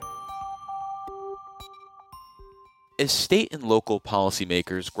As state and local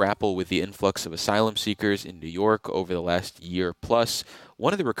policymakers grapple with the influx of asylum seekers in New York over the last year plus,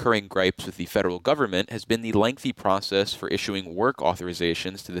 one of the recurring gripes with the federal government has been the lengthy process for issuing work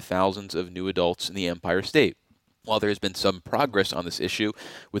authorizations to the thousands of new adults in the Empire State. While there has been some progress on this issue,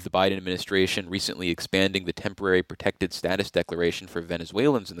 with the Biden administration recently expanding the temporary protected status declaration for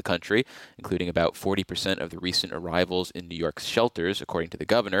Venezuelans in the country, including about 40% of the recent arrivals in New York's shelters, according to the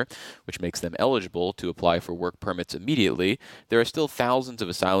governor, which makes them eligible to apply for work permits immediately, there are still thousands of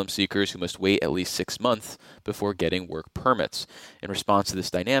asylum seekers who must wait at least 6 months before getting work permits. In response to this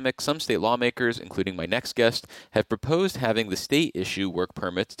dynamic, some state lawmakers, including my next guest, have proposed having the state issue work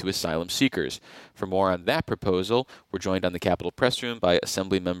permits to asylum seekers. For more on that proposal, we're joined on the Capitol Press Room by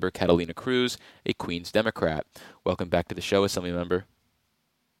Assemblymember Catalina Cruz, a Queens Democrat. Welcome back to the show, Assemblymember.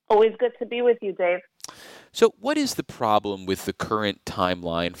 Always good to be with you, Dave. So what is the problem with the current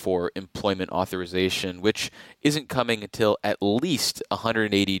timeline for employment authorization, which isn't coming until at least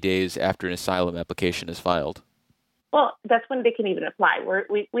 180 days after an asylum application is filed? Well, that's when they can even apply.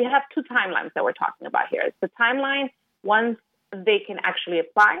 We have two timelines that we're talking about here. It's the timeline once they can actually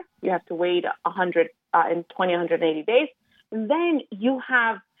apply. You have to wait 180 days. And then you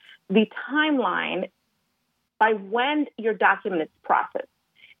have the timeline by when your document is processed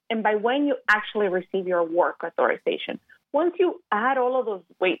and by when you actually receive your work authorization. Once you add all of those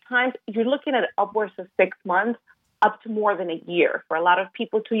wait times, you're looking at upwards of 6 months, up to more than a year for a lot of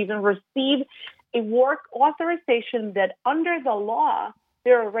people to even receive a work authorization that under the law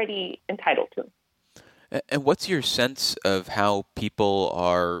they're already entitled to. And what's your sense of how people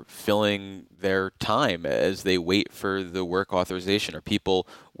are filling their time as they wait for the work authorization? Are people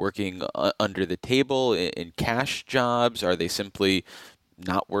working under the table in cash jobs? Are they simply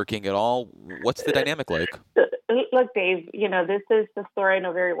not working at all? What's the dynamic like? Look, Dave, this is the story I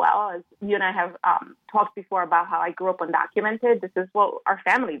know very well. As you and I have talked before about how I grew up undocumented, this is what our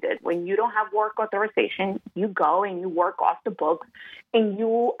family did. When you don't have work authorization, you go and you work off the books, and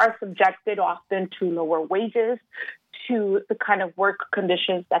you are subjected often to lower wages, to the kind of work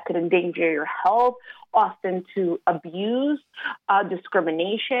conditions that could endanger your health, often to abuse,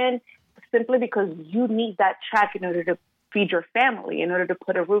 discrimination, simply because you need that check in order to feed your family, in order to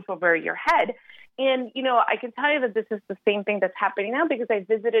put a roof over your head. And, I can tell you that this is the same thing that's happening now because I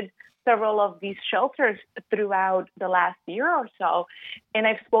visited several of these shelters throughout the last year or so. And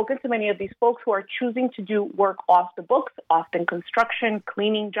I've spoken to many of these folks who are choosing to do work off the books, often construction,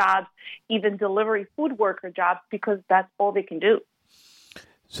 cleaning jobs, even delivery food worker jobs, because that's all they can do.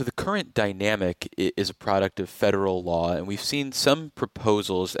 So the current dynamic is a product of federal law, and we've seen some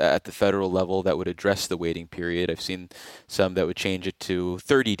proposals at the federal level that would address the waiting period. I've seen some that would change it to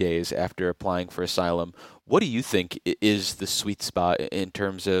 30 days after applying for asylum. What do you think is the sweet spot in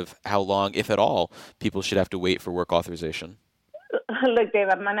terms of how long, if at all, people should have to wait for work authorization? Look, Dave,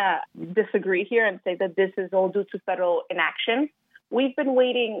 I'm going to disagree here and say that this is all due to federal inaction. We've been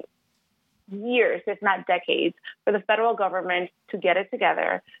waiting years, if not decades, for the federal government to get it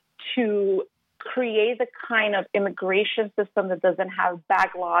together, to create the kind of immigration system that doesn't have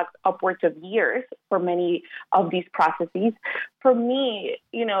backlogs upwards of years for many of these processes. For me,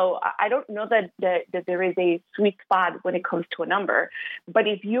 I don't know that there is a sweet spot when it comes to a number, but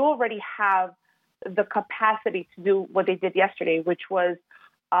if you already have the capacity to do what they did yesterday, which was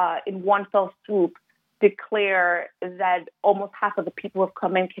in one fell swoop, declare that almost half of the people who have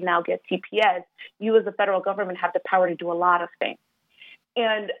come in can now get TPS, you as the federal government have the power to do a lot of things.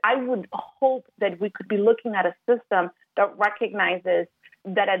 And I would hope that we could be looking at a system that recognizes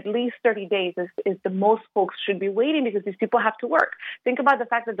that at least 30 days is the most folks should be waiting because these people have to work. Think about the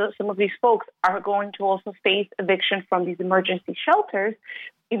fact that some of these folks are going to also face eviction from these emergency shelters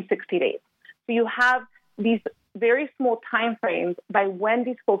in 60 days. So you have these very small time frames by when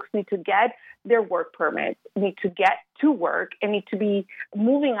these folks need to get their work permits, need to get to work, and need to be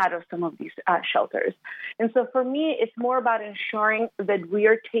moving out of some of these shelters. And so for me, it's more about ensuring that we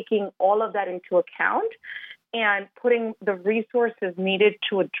are taking all of that into account and putting the resources needed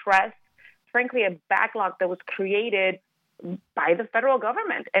to address, frankly, a backlog that was created by the federal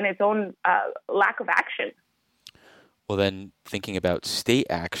government and its own lack of action. Well, then, thinking about state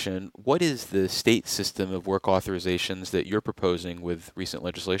action, what is the state system of work authorizations that you're proposing with recent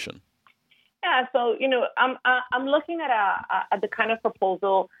legislation? Yeah, so I'm looking at the kind of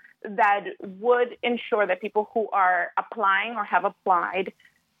proposal that would ensure that people who are applying or have applied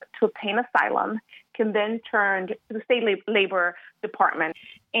to obtain asylum can then turn to the state labor department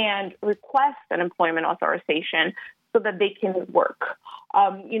and request an employment authorization so that they can work.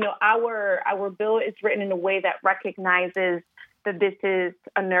 Our bill is written in a way that recognizes that this is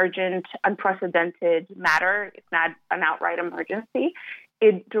an urgent, unprecedented matter. It's not an outright emergency.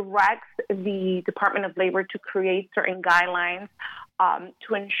 It directs the Department of Labor to create certain guidelines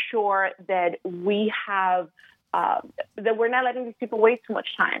to ensure that we have that we're not letting these people wait too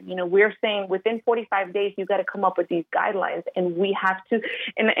much time. We're saying within 45 days, you got to come up with these guidelines, and we have to,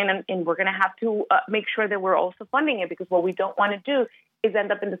 and we're going to have to make sure that we're also funding it, because what we don't want to do is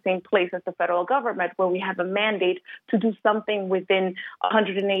end up in the same place as the federal government, where we have a mandate to do something within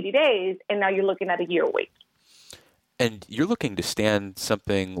 180 days, and now you're looking at a year wait. And you're looking to stand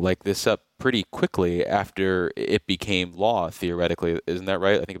something like this up pretty quickly after it became law, theoretically. Isn't that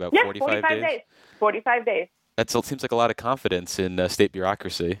right? I think about 45 days? 45 days. That still seems like a lot of confidence in state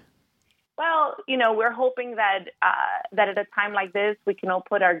bureaucracy. Well, we're hoping that at a time like this, we can all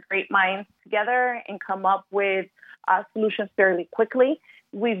put our great minds together and come up with solutions fairly quickly.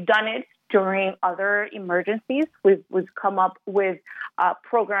 We've done it during other emergencies. We've come up with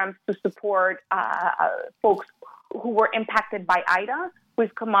programs to support folks who were impacted by Ida.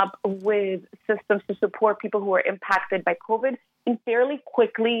 We've come up with systems to support people who were impacted by COVID in fairly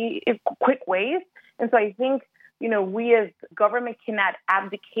quick ways. And so I think, we as government cannot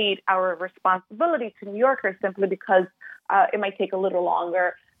abdicate our responsibility to New Yorkers simply because it might take a little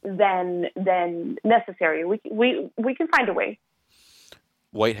longer than necessary. We can find a way.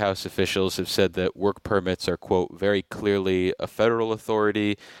 White House officials have said that work permits are, quote, very clearly a federal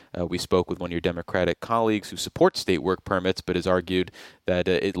authority. We spoke with one of your Democratic colleagues who supports state work permits, but has argued that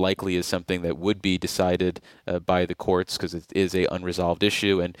it likely is something that would be decided by the courts because it is an unresolved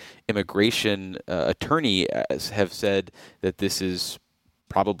issue. And immigration attorneys have said that this is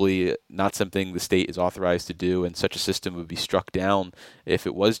probably not something the state is authorized to do, and such a system would be struck down if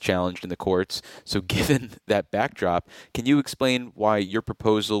it was challenged in the courts. So given that backdrop, can you explain why your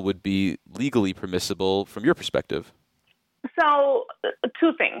proposal would be legally permissible from your perspective? So,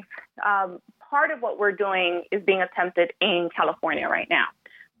 two things. Part of what we're doing is being attempted in California right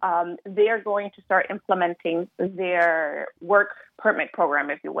now. They're going to start implementing their work permit program,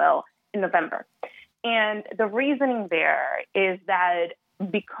 if you will, in November. And the reasoning there is that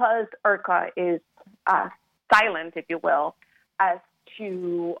because IRCA is silent, if you will, as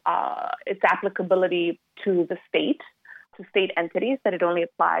to its applicability to the state, to state entities, that it only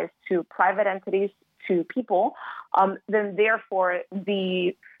applies to private entities, to people, then therefore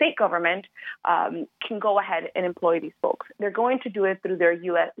the state government can go ahead and employ these folks. They're going to do it through their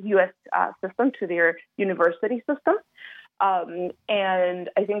U.S. System, to their university system. And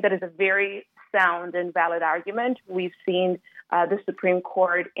I think that is a very sound and valid argument. We've seen the Supreme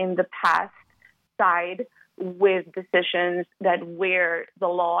Court in the past side with decisions that where the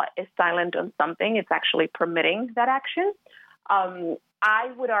law is silent on something, it's actually permitting that action.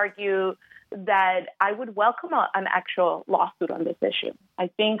 I would argue that I would welcome an actual lawsuit on this issue. I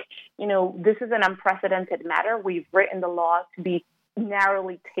think, this is an unprecedented matter. We've written the law to be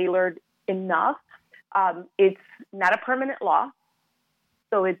narrowly tailored enough. It's not a permanent law.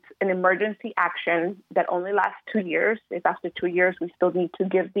 So it's an emergency action that only lasts 2 years. If after 2 years we still need to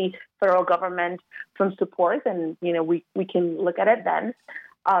give the federal government some support, then we can look at it then.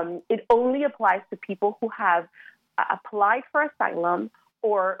 It only applies to people who have applied for asylum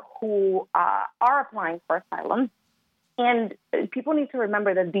or who are applying for asylum. And people need to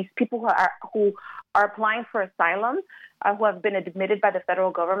remember that these people who are applying for asylum, who have been admitted by the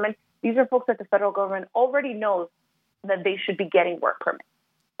federal government, these are folks that the federal government already knows that they should be getting work permits.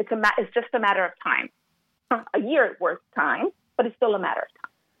 It's just a matter of time. A year worth of time, but it's still a matter of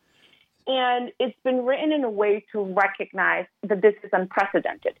time. And it's been written in a way to recognize that this is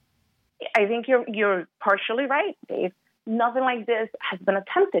unprecedented. I think you're partially right, Dave. Nothing like this has been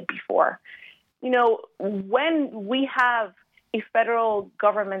attempted before. When we have a federal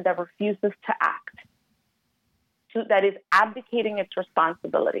government that refuses to act, that is abdicating its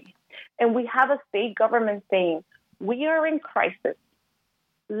responsibility, and we have a state government saying, we are in crisis,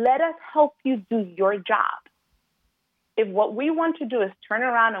 let us help you do your job. If what we want to do is turn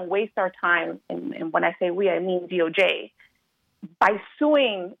around and waste our time, and when I say we, I mean DOJ, by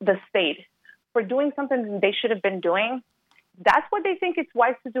suing the state for doing something they should have been doing, that's what they think it's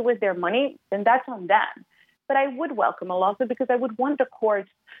wise to do with their money, then that's on them. But I would welcome a lawsuit because I would want the courts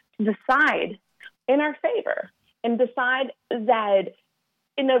to decide in our favor and decide that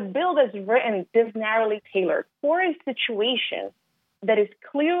in a bill that's written this narrowly tailored for a situation that is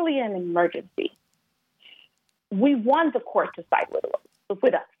clearly an emergency, we want the court to side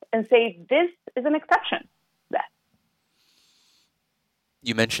with us and say this is an exception.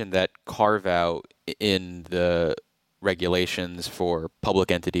 You mentioned that carve out in the regulations for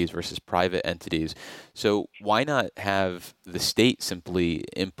public entities versus private entities. So why not have the state simply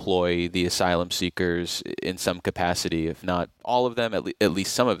employ the asylum seekers in some capacity, if not all of them, at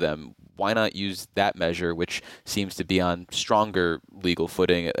least some of them? Why not use that measure, which seems to be on stronger legal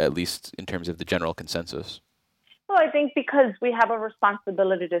footing, at least in terms of the general consensus? Well, I think because we have a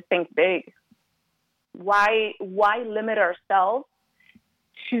responsibility to think big. Why limit ourselves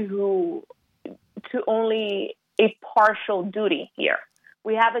to only a partial duty here?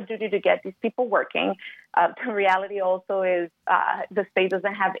 We have a duty to get these people working. The reality also is the state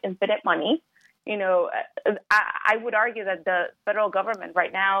doesn't have infinite money. I would argue that the federal government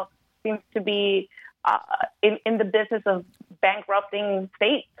right now seems to be in the business of bankrupting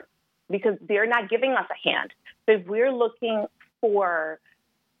states because they're not giving us a hand. So if we're looking for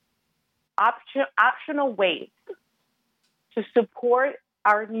optional ways to support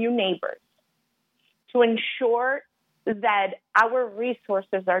our new neighbors, to ensure that our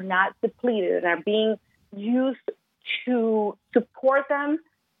resources are not depleted and are being used to support them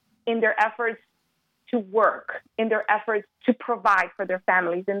in their efforts to work, in their efforts to provide for their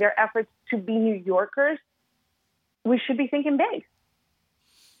families, in their efforts to be New Yorkers, we should be thinking big.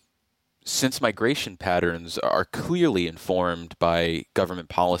 Since migration patterns are clearly informed by government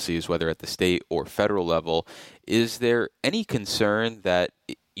policies, whether at the state or federal level, is there any concern that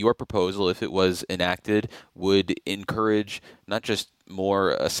your proposal, if it was enacted, would encourage not just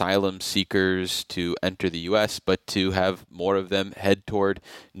more asylum seekers to enter the U.S., but to have more of them head toward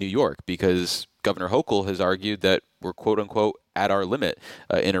New York? Because Governor Hochul has argued that we're, quote unquote, at our limit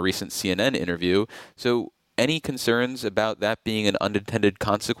in a recent CNN interview. So any concerns about that being an unintended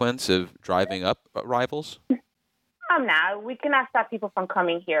consequence of driving up arrivals? No, we cannot stop people from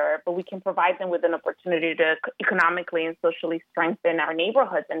coming here, but we can provide them with an opportunity to economically and socially strengthen our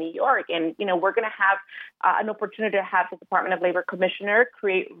neighborhoods in New York. And, we're going to have an opportunity to have the Department of Labor Commissioner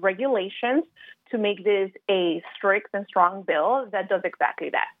create regulations to make this a strict and strong bill that does exactly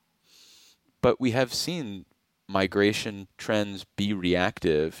that. But we have seen migration trends be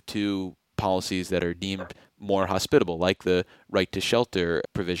reactive to policies that are deemed more hospitable, like the right to shelter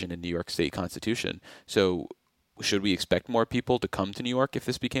provision in New York State Constitution. So should we expect more people to come to New York if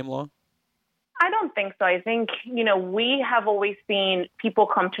this became law? I don't think so. I think, we have always seen people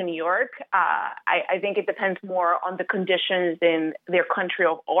come to New York. I think it depends more on the conditions in their country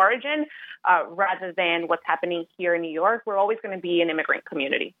of origin rather than what's happening here in New York. We're always going to be an immigrant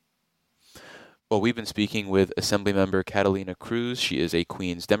community. Well, we've been speaking with Assemblymember Catalina Cruz. She is a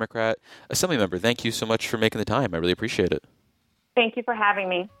Queens Democrat. Assemblymember, thank you so much for making the time. I really appreciate it. Thank you for having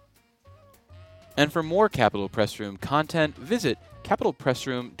me. And for more Capitol Press Room content, visit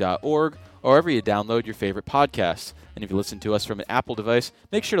capitalpressroom.org or wherever you download your favorite podcasts. And if you listen to us from an Apple device,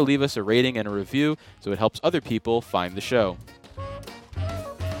 make sure to leave us a rating and a review so it helps other people find the show.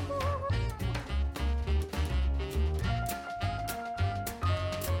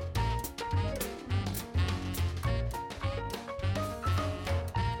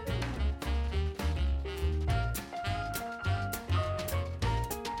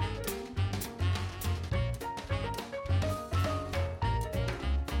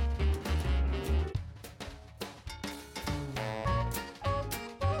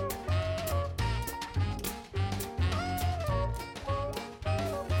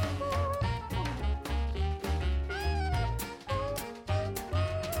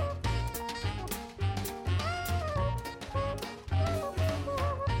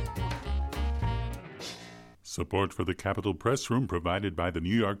 Support for the Capitol Press Room provided by the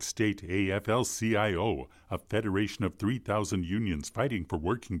New York State AFL-CIO, a federation of 3,000 unions fighting for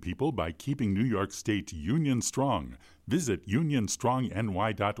working people by keeping New York State union strong. Visit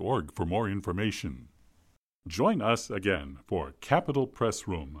unionstrongny.org for more information. Join us again for Capitol Press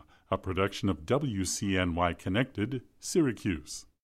Room, a production of WCNY Connected, Syracuse.